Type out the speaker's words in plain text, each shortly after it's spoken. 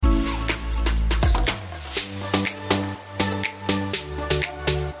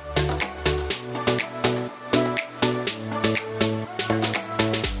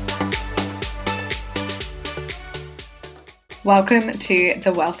Welcome to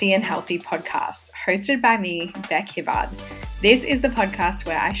the Wealthy and Healthy podcast, hosted by me, Beck Hibbard. This is the podcast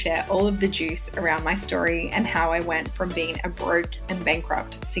where I share all of the juice around my story and how I went from being a broke and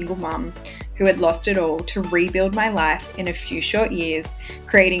bankrupt single mum who had lost it all to rebuild my life in a few short years,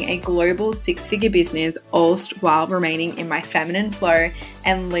 creating a global six-figure business, all while remaining in my feminine flow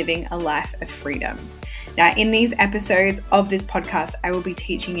and living a life of freedom. Now, in these episodes of this podcast, I will be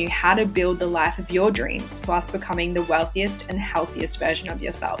teaching you how to build the life of your dreams whilst becoming the wealthiest and healthiest version of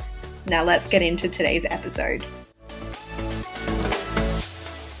yourself. Now, let's get into today's episode.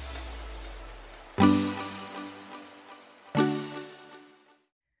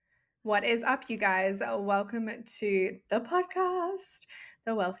 What is up, you guys? Welcome to the podcast,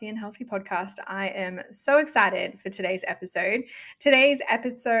 the Wealthy and Healthy podcast. I am so excited for today's episode. Today's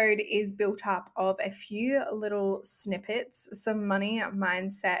episode is built up of a few little snippets, some money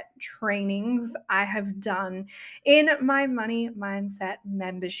mindset trainings I have done in my money mindset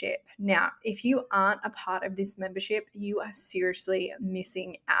membership. Now, if you aren't a part of this membership, you are seriously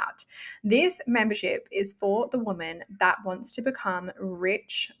missing out. This membership is for the woman that wants to become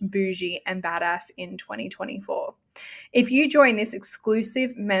rich, bougie, and badass in 2024. If you join this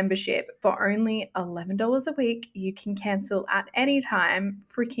exclusive membership for only $11 a week, you can cancel at any time.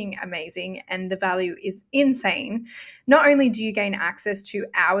 Freaking amazing. And the value is insane. Not only do you gain access to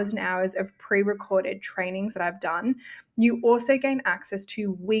hours and hours of pre-recorded trainings that I've done, you also gain access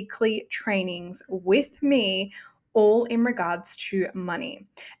to weekly trainings with me, all in regards to money.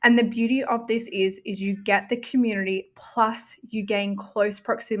 And the beauty of this is you get the community, plus you gain close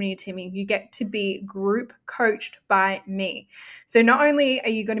proximity to me. You get to be group coached by me. So not only are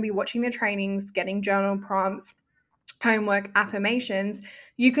you going to be watching the trainings, getting journal prompts, homework, affirmations,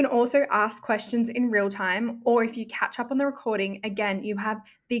 you can also ask questions in real time, or if you catch up on the recording, again, you have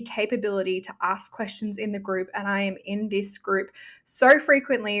the capability to ask questions in the group, and I am in this group so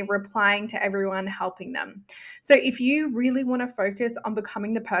frequently, replying to everyone, helping them. So if you really want to focus on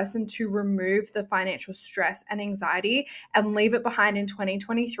becoming the person to remove the financial stress and anxiety and leave it behind in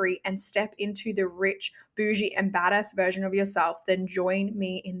 2023 and step into the rich, bougie, and badass version of yourself, then join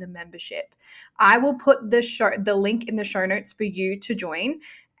me in the membership. I will put the link in the show notes for you to join.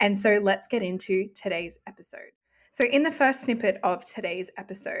 And so let's get into today's episode. So in the first snippet of today's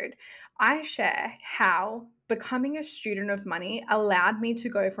episode, I share how becoming a student of money allowed me to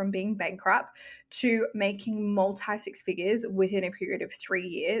go from being bankrupt to making multi-six figures within a period of 3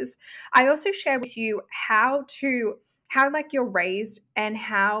 years. I also share with you how you're raised and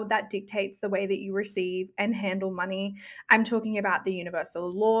how that dictates the way that you receive and handle money. I'm talking about the universal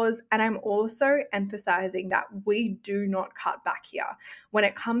laws, and I'm also emphasizing that we do not cut back here. When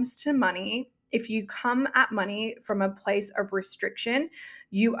it comes to money, if you come at money from a place of restriction,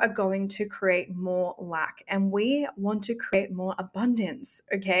 you are going to create more lack, and we want to create more abundance,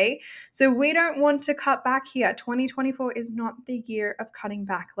 okay? So we don't want to cut back here. 2024 is not the year of cutting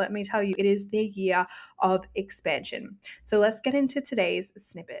back. Let me tell you, it is the year of expansion. So let's get into today's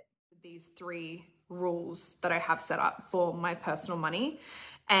snippet. These 3 rules that I have set up for my personal money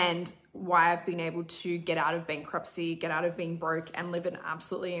and why I've been able to get out of bankruptcy, get out of being broke, and live an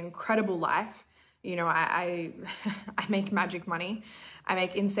absolutely incredible life. You know, I make magic money. I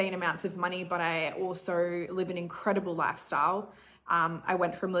make insane amounts of money, but I also live an incredible lifestyle. I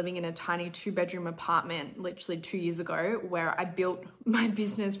went from living in a tiny 2-bedroom apartment literally 2 years ago, where I built my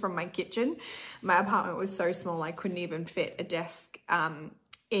business from my kitchen. My apartment was so small, I couldn't even fit a desk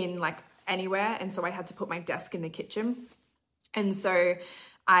in like anywhere. And so I had to put my desk in the kitchen. And so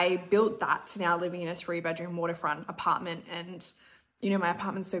I built that to now living in a 3-bedroom waterfront apartment. And, you know, my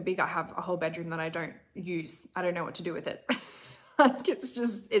apartment's so big, I have a whole bedroom that I don't use. I don't know what to do with it. Like it's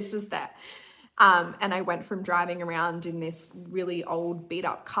just there. And I went from driving around in this really old beat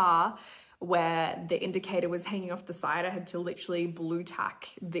up car where the indicator was hanging off the side. I had to literally blue tack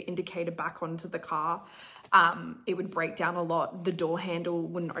the indicator back onto the car. It would break down a lot. The door handle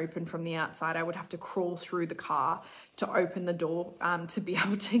wouldn't open from the outside. I would have to crawl through the car to open the door to be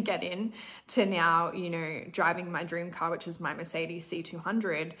able to get in, to now, you know, driving my dream car, which is my Mercedes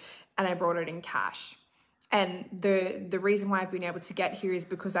C200, and I brought it in cash. And the reason why I've been able to get here is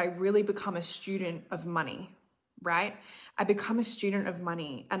because I really become a student of money, right? I become a student of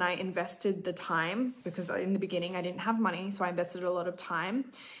money, and I invested the time, because in the beginning I didn't have money. So I invested a lot of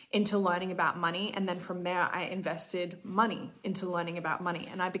time into learning about money. And then from there, I invested money into learning about money,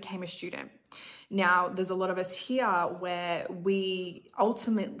 and I became a student. Now, there's a lot of us here where we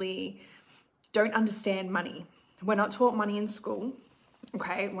ultimately don't understand money. We're not taught money in school.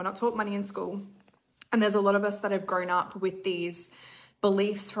 Okay. We're not taught money in school. And there's a lot of us that have grown up with these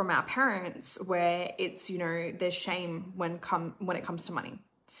beliefs from our parents where it's, there's shame when it comes to money.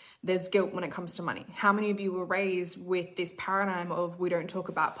 There's guilt when it comes to money. How many of you were raised with this paradigm of we don't talk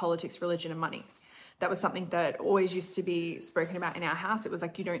about politics, religion, and money? That was something that always used to be spoken about in our house. It was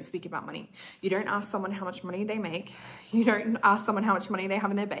like, you don't speak about money. You don't ask someone how much money they make. You don't ask someone how much money they have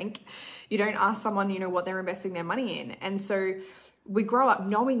in their bank. You don't ask someone, what they're investing their money in. And so we grow up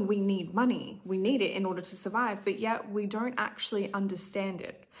knowing we need money. We need it in order to survive, but yet we don't actually understand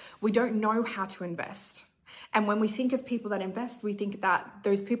it. We don't know how to invest. And when we think of people that invest, we think that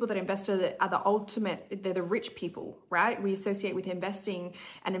those people that invest are the ultimate, they're the rich people, right? We associate with investing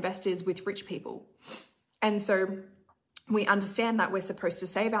and investors with rich people. And so we understand that we're supposed to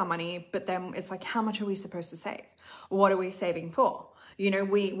save our money, but then it's like, how much are we supposed to save? What are we saving for? We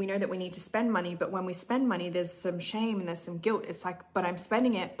know that we need to spend money, but when we spend money, there's some shame and there's some guilt. It's like, but I'm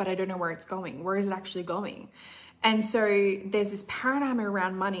spending it, but I don't know where it's going. Where is it actually going? And so there's this paradigm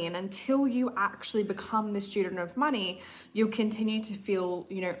around money. And until you actually become the student of money, you'll continue to feel,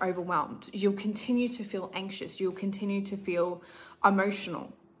 overwhelmed. You'll continue to feel anxious. You'll continue to feel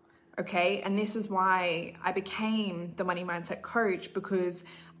emotional. Okay. And this is why I became the money mindset coach, because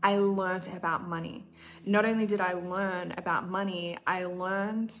I learned about money. Not only did I learn about money,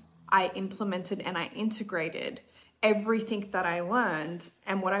 I implemented and I integrated everything that I learned.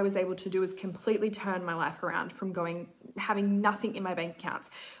 And what I was able to do is completely turn my life around from having nothing in my bank accounts.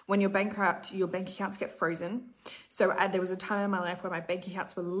 When you're bankrupt, your bank accounts get frozen. So there was a time in my life where my bank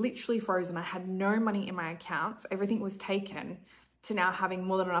accounts were literally frozen. I had no money in my accounts. Everything was taken, to now having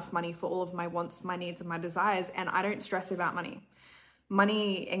more than enough money for all of my wants, my needs, and my desires. And I don't stress about money.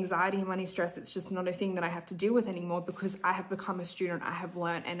 Money anxiety, money stress, it's just not a thing that I have to deal with anymore, because I have become a student, I have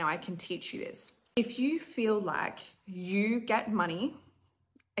learned, and now I can teach you this. If you feel like you get money,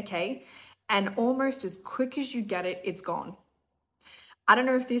 okay, and almost as quick as you get it, it's gone. I don't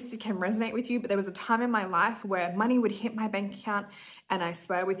know if this can resonate with you, but there was a time in my life where money would hit my bank account, and I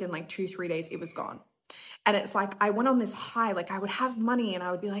swear within like 2-3 days, it was gone. And it's like, I went on this high, like I would have money and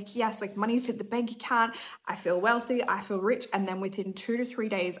I would be like, yes, like money's hit the bank account. I feel wealthy. I feel rich. And then within 2 to 3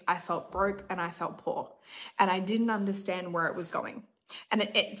 days, I felt broke and I felt poor, and I didn't understand where it was going. And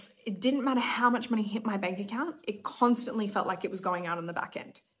it didn't matter how much money hit my bank account. It constantly felt like it was going out on the back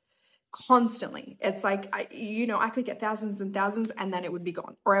end. Constantly. It's like, I could get thousands and thousands and then it would be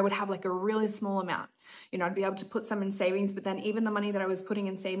gone. Or I would have like a really small amount. I'd be able to put some in savings, but then even the money that I was putting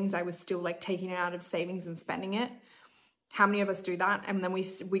in savings, I was still like taking it out of savings and spending it. How many of us do that? And then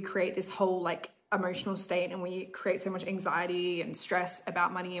we create this whole like emotional state, and we create so much anxiety and stress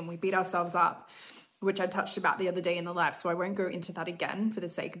about money, and we beat ourselves up, which I touched about the other day in the live. So I won't go into that again for the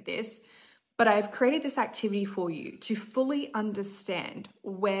sake of this. But I've created this activity for you to fully understand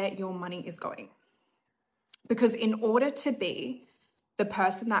where your money is going. Because in order to be the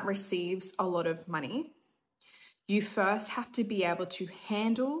person that receives a lot of money, you first have to be able to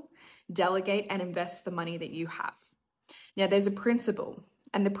handle, delegate, and invest the money that you have. Now, there's a principle,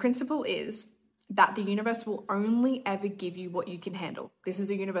 and the principle is that the universe will only ever give you what you can handle. This is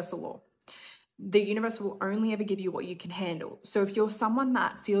a universal law. The universe will only ever give you what you can handle. So if you're someone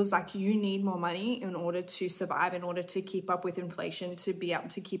that feels like you need more money in order to survive, in order to keep up with inflation, to be able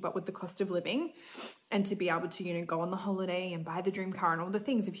to keep up with the cost of living, and to be able to, go on the holiday and buy the dream car and all the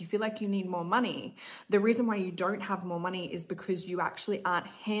things, if you feel like you need more money, the reason why you don't have more money is because you actually aren't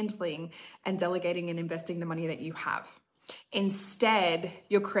handling and delegating and investing the money that you have. Instead,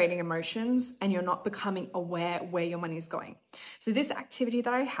 you're creating emotions and you're not becoming aware where your money is going. So this activity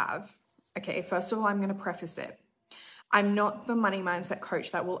that I have, okay, first of all, I'm going to preface it. I'm not the money mindset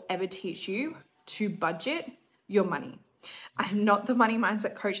coach that will ever teach you to budget your money. I'm not the money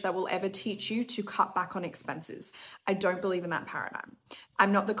mindset coach that will ever teach you to cut back on expenses. I don't believe in that paradigm.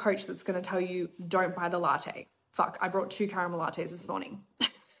 I'm not the coach that's going to tell you don't buy the latte. Fuck, I brought 2 caramel lattes this morning.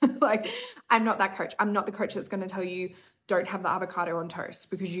 I'm not that coach. I'm not the coach that's going to tell you don't have the avocado on toast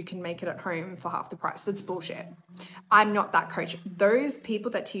because you can make it at home for half the price. That's bullshit. I'm not that coach. Those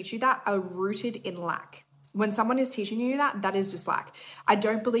people that teach you that are rooted in lack. When someone is teaching you that, that is just lack. I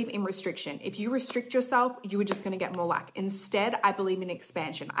don't believe in restriction. If you restrict yourself, you are just going to get more lack. Instead, I believe in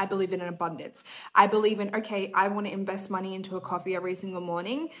expansion. I believe in an abundance. I believe in, okay, I want to invest money into a coffee every single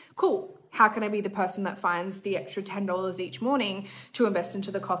morning. Cool. How can I be the person that finds the extra $10 each morning to invest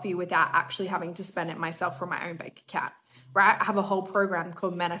into the coffee without actually having to spend it myself from my own bank account, right? I have a whole program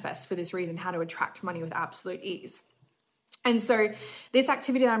called Manifest for this reason, how to attract money with absolute ease. And so this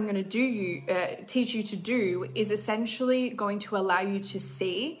activity that I'm going to teach you to do is essentially going to allow you to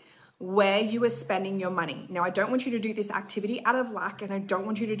see where you are spending your money. Now, I don't want you to do this activity out of lack, and I don't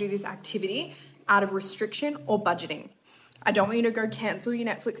want you to do this activity out of restriction or budgeting. I don't want you to go cancel your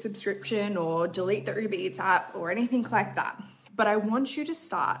Netflix subscription or delete the Uber Eats app or anything like that. But I want you to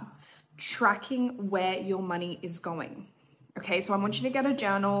start tracking where your money is going. Okay, so I want you to get a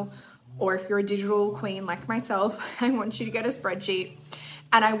journal, or if you're a digital queen like myself, I want you to get a spreadsheet.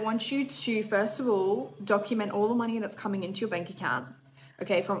 And I want you to, first of all, document all the money that's coming into your bank account.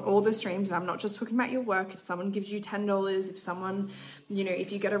 Okay, from all the streams. I'm not just talking about your work. If someone gives you $10, if someone,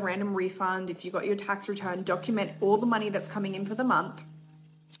 if you get a random refund, if you got your tax return, document all the money that's coming in for the month.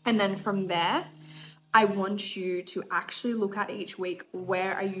 And then from there, I want you to actually look at each week,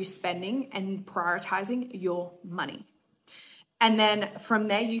 where are you spending and prioritizing your money? And then from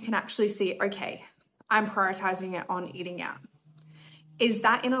there, you can actually see, okay, I'm prioritizing it on eating out. Is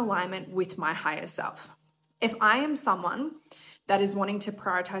that in alignment with my higher self? If I am someone that is wanting to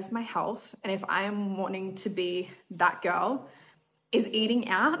prioritize my health, and if I am wanting to be that girl, is eating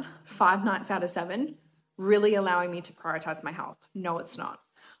out 5 nights out of 7 really allowing me to prioritize my health? No, it's not.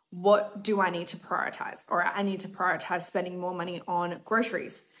 What do I need to prioritize? Or I need to prioritize spending more money on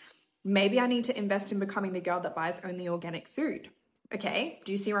groceries. Maybe I need to invest in becoming the girl that buys only organic food. Okay,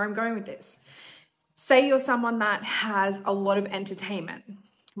 do you see where I'm going with this? Say you're someone that has a lot of entertainment,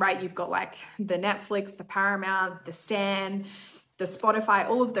 right? You've got like the Netflix, the Paramount, the Stan, the Spotify,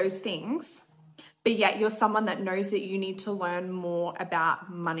 all of those things. But yet you're someone that knows that you need to learn more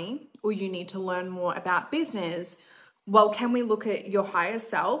about money, or you need to learn more about business. Well, can we look at your higher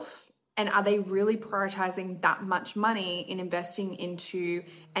self, and are they really prioritizing that much money in investing into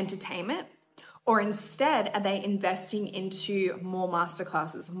entertainment? Or instead, are they investing into more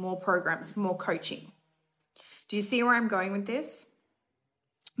masterclasses, more programs, more coaching? Do you see where I'm going with this?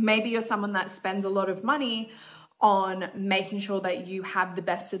 Maybe you're someone that spends a lot of money on making sure that you have the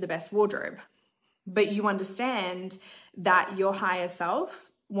best of the best wardrobe, but you understand that your higher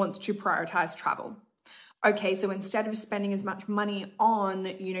self wants to prioritize travel. Okay, so instead of spending as much money on,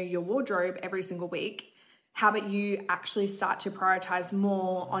 your wardrobe every single week, how about you actually start to prioritize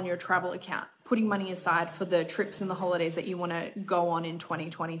more on your travel account, putting money aside for the trips and the holidays that you want to go on in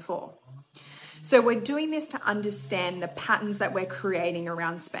 2024. So we're doing this to understand the patterns that we're creating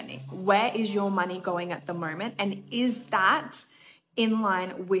around spending. Where is your money going at the moment? And is that in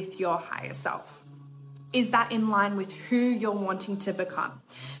line with your higher self? Is that in line with who you're wanting to become?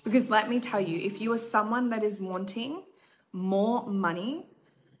 Because let me tell you, if you are someone that is wanting more money,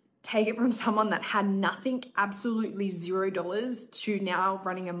 take it from someone that had nothing, absolutely $0, to now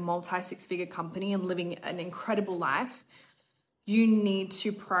running a multi-6-figure company and living an incredible life, you need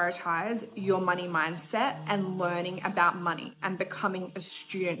to prioritize your money mindset and learning about money and becoming a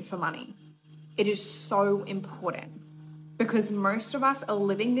student for money. It is so important, because most of us are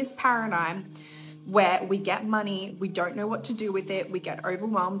living this paradigm where we get money, we don't know what to do with it, we get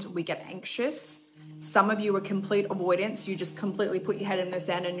overwhelmed, we get anxious. Some of you are complete avoidance. You just completely put your head in the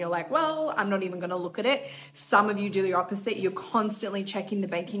sand and you're like, well, I'm not even going to look at it. Some of you do the opposite. You're constantly checking the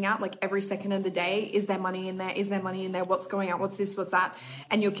banking app, like every second of the day. Is there money in there? Is there money in there? What's going on? What's this? What's that?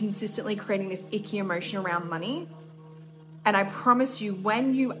 And you're consistently creating this icky emotion around money. And I promise you,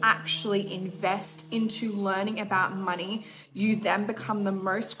 when you actually invest into learning about money, you then become the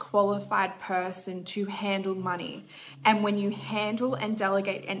most qualified person to handle money. And when you handle and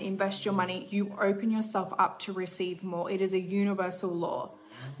delegate and invest your money, you open yourself up to receive more. It is a universal law.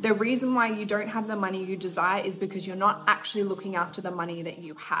 The reason why you don't have the money you desire is because you're not actually looking after the money that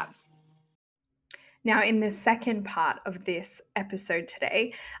you have. Now, in the second part of this episode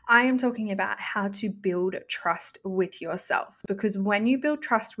today, I am talking about how to build trust with yourself, because when you build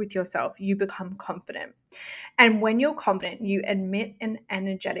trust with yourself, you become confident. And when you're confident, you emit an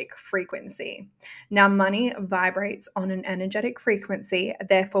energetic frequency. Now, money vibrates on an energetic frequency.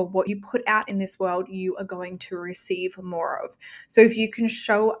 Therefore, what you put out in this world, you are going to receive more of. So if you can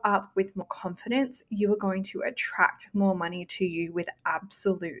show up with more confidence, you are going to attract more money to you with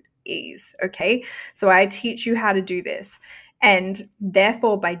absolute ease. Okay, so I teach you how to do this, and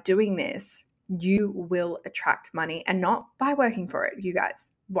therefore by doing this you will attract money, and not by working for it. You guys,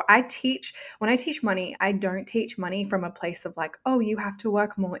 when I teach money, I don't teach money from a place of like, oh, you have to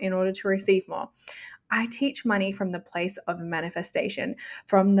work more in order to receive more. I teach money from the place of manifestation,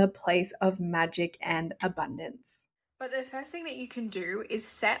 from the place of magic and abundance. But the first thing that you can do is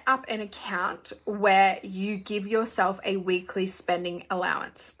set up an account where you give yourself a weekly spending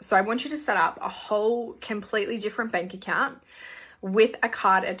allowance. So I want you to set up a whole completely different bank account with a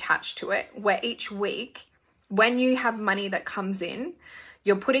card attached to it, where each week, when you have money that comes in,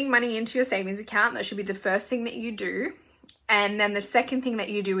 you're putting money into your savings account. That should be the first thing that you do. And then the second thing that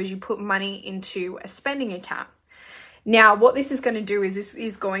you do is you put money into a spending account. Now, what this is going to do is this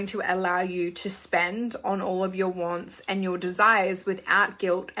is going to allow you to spend on all of your wants and your desires without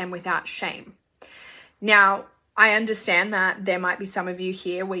guilt and without shame. Now, I understand that there might be some of you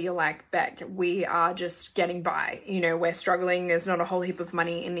here where you're like, Beck, we are just getting by. You know, we're struggling. There's not a whole heap of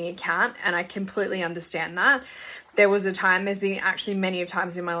money in the account. And I completely understand that. There was a time, there's been actually many of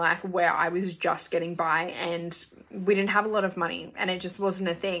times in my life where I was just getting by and we didn't have a lot of money and it just wasn't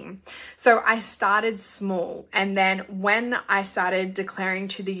a thing. So I started small. And then when I started declaring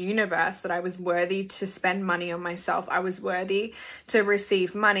to the universe that I was worthy to spend money on myself, I was worthy to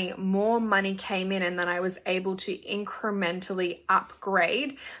receive money, more money came in, and then I was able to incrementally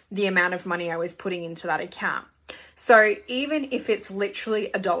upgrade the amount of money I was putting into that account. So even if it's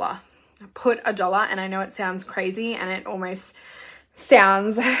literally $1, put $1, and I know it sounds crazy and it almost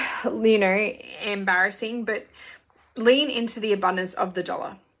sounds, you know, embarrassing, but lean into the abundance of the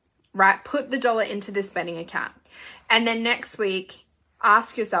dollar, right? Put the dollar into the spending account. And then next week,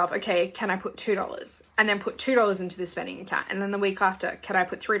 ask yourself, okay, can I put $2? And then put $2 into the spending account. And then the week after, can I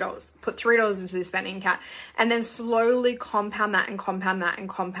put $3? Put $3 into the spending account. And then slowly compound that and compound that and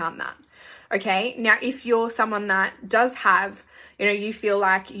compound that. Okay, now if you're someone that does have, you know, you feel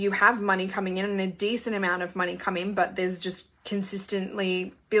like you have money coming in and a decent amount of money coming, but there's just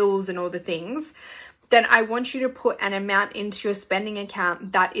consistently bills and all the things, then I want you to put an amount into your spending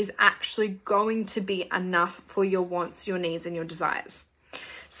account that is actually going to be enough for your wants, your needs, and your desires.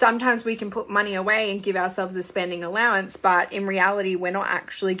 Sometimes we can put money away and give ourselves a spending allowance, but in reality, we're not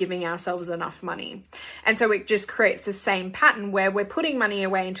actually giving ourselves enough money. And so it just creates the same pattern where we're putting money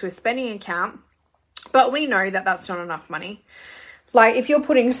away into a spending account, but we know that that's not enough money. Like if you're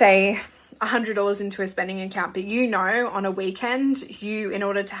putting, say, $100 into a spending account, but you know on a weekend, in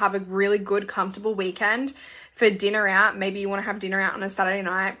order to have a really good, comfortable weekend, for dinner out, maybe you want to have dinner out on a Saturday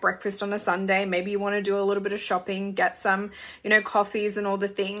night, breakfast on a Sunday, maybe you want to do a little bit of shopping, get some, you know, coffees and all the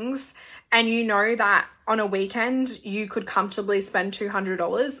things, and you know that on a weekend you could comfortably spend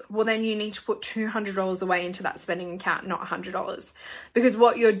 $200, well then you need to put $200 away into that spending account, not $100. Because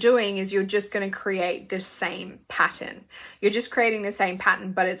what you're doing is you're just going to create the same pattern. You're just creating the same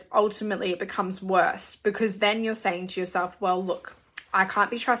pattern, but it's ultimately, it becomes worse because then you're saying to yourself, well, look, I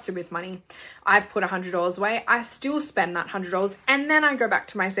can't be trusted with money. I've put $100 away. I still spend that $100 and then I go back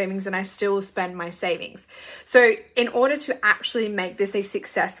to my savings and I still spend my savings. So in order to actually make this a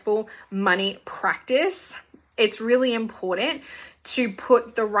successful money practice, it's really important to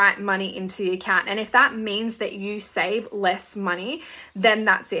put the right money into the account. And if that means that you save less money, then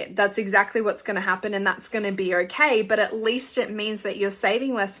that's it. That's exactly what's going to happen and that's going to be okay. But at least it means that you're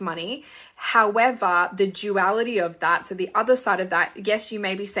saving less money. However, the duality of that, so the other side of that, yes, you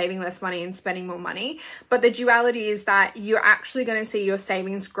may be saving less money and spending more money, but the duality is that you're actually going to see your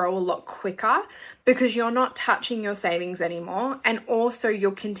savings grow a lot quicker because you're not touching your savings anymore. And also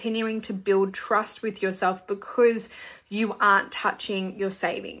you're continuing to build trust with yourself because you aren't touching your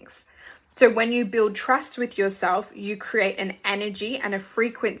savings. So when you build trust with yourself, you create an energy and a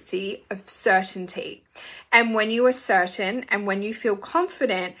frequency of certainty. And when you are certain and when you feel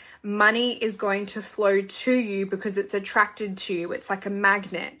confident, money is going to flow to you because it's attracted to you. It's like a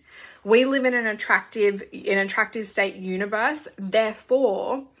magnet. We live in an attractive state universe.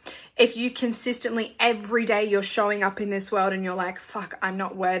 Therefore, if you consistently every day you're showing up in this world and you're like, fuck, I'm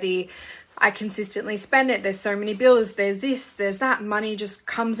not worthy. I consistently spend it. There's so many bills. There's this, there's that. Money just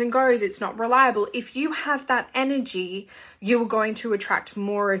comes and goes. It's not reliable. If you have that energy, you're going to attract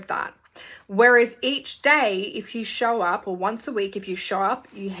more of that. Whereas each day, if you show up, or once a week, if you show up,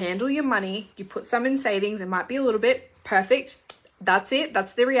 you handle your money, you put some in savings, it might be a little bit, perfect. That's it.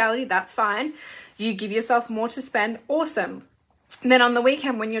 That's the reality. That's fine. You give yourself more to spend. Awesome. And then on the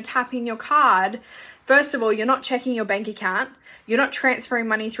weekend, when you're tapping your card, first of all, you're not checking your bank account. You're not transferring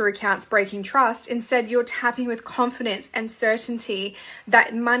money through accounts, breaking trust. Instead, you're tapping with confidence and certainty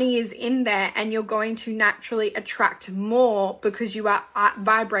that money is in there and you're going to naturally attract more because you are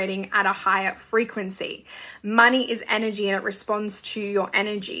vibrating at a higher frequency. Money is energy and it responds to your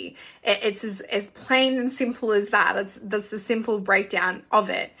energy. It's as plain and simple as that. That's the simple breakdown of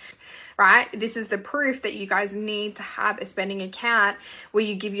it. Right? This is the proof that you guys need to have a spending account where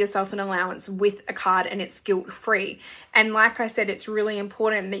you give yourself an allowance with a card and it's guilt-free. And like I said, it's really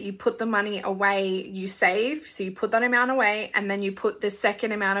important that you put the money away, you save. So you put that amount away and then you put the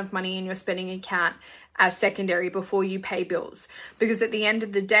second amount of money in your spending account as secondary before you pay bills. Because at the end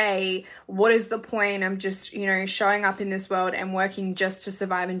of the day, what is the point of just, showing up in this world and working just to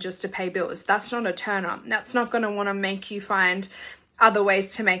survive and just to pay bills? That's not a turn on. That's not going to want to make you find other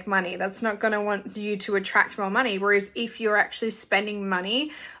ways to make money. That's not going to want you to attract more money. Whereas if you're actually spending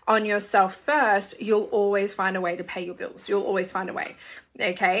money on yourself first, you'll always find a way to pay your bills. You'll always find a way.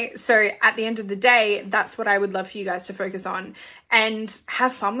 Okay. So at the end of the day, that's what I would love for you guys to focus on and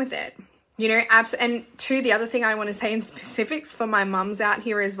have fun with it. You know, and the other thing I want to say in specifics for my mums out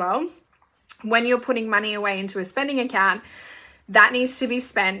here as well, when you're putting money away into a spending account, that needs to be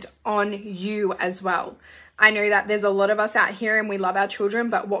spent on you as well. I know that there's a lot of us out here and we love our children,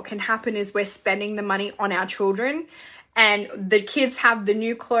 but what can happen is we're spending the money on our children, and the kids have the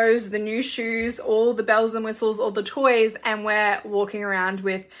new clothes, the new shoes, all the bells and whistles, all the toys, and we're walking around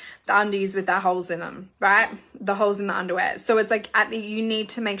with the undies with their holes in them, right? The holes in the underwear. So it's like you need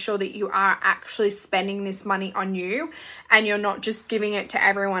to make sure that you are actually spending this money on you and you're not just giving it to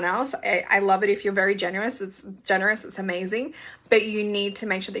everyone else. I love it if you're very generous. It's amazing, but you need to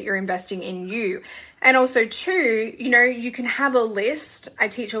make sure that you're investing in you. And also too, you know, you can have a list. I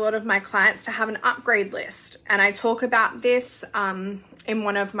teach a lot of my clients to have an upgrade list, and I talk about this in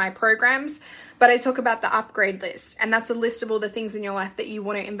one of my programs, but I talk about the upgrade list, and that's a list of all the things in your life that you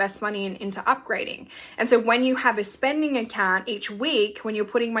want to invest money into upgrading. And so when you have a spending account each week, when you're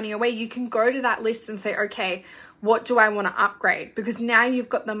putting money away, you can go to that list and say, okay, what do I want to upgrade? Because now you've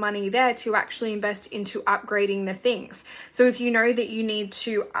got the money there to actually invest into upgrading the things. So if you know that you need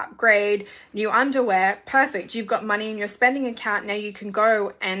to upgrade new underwear, perfect. You've got money in your spending account. Now you can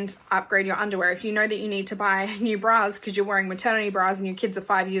go and upgrade your underwear. If you know that you need to buy new bras because you're wearing maternity bras and your kids are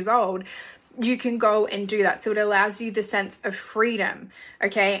 5 years old, you can go and do that. So it allows you the sense of freedom.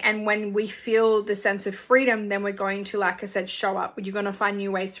 Okay. And when we feel the sense of freedom, then we're going to, like I said, show up. You're going to find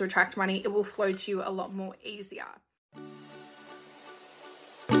new ways to attract money. It will flow to you a lot more easier.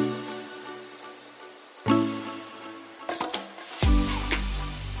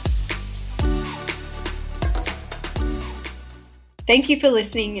 Thank you for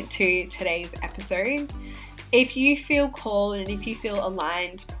listening to today's episode. If you feel called and if you feel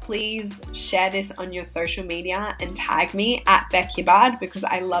aligned, please share this on your social media and tag me at Beth Hibbard, because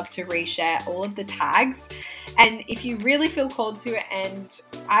I love to reshare all of the tags. And if you really feel called to it, and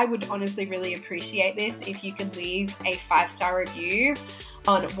I would honestly really appreciate this if you could leave a 5-star review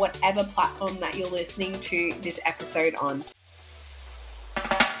on whatever platform that you're listening to this episode on.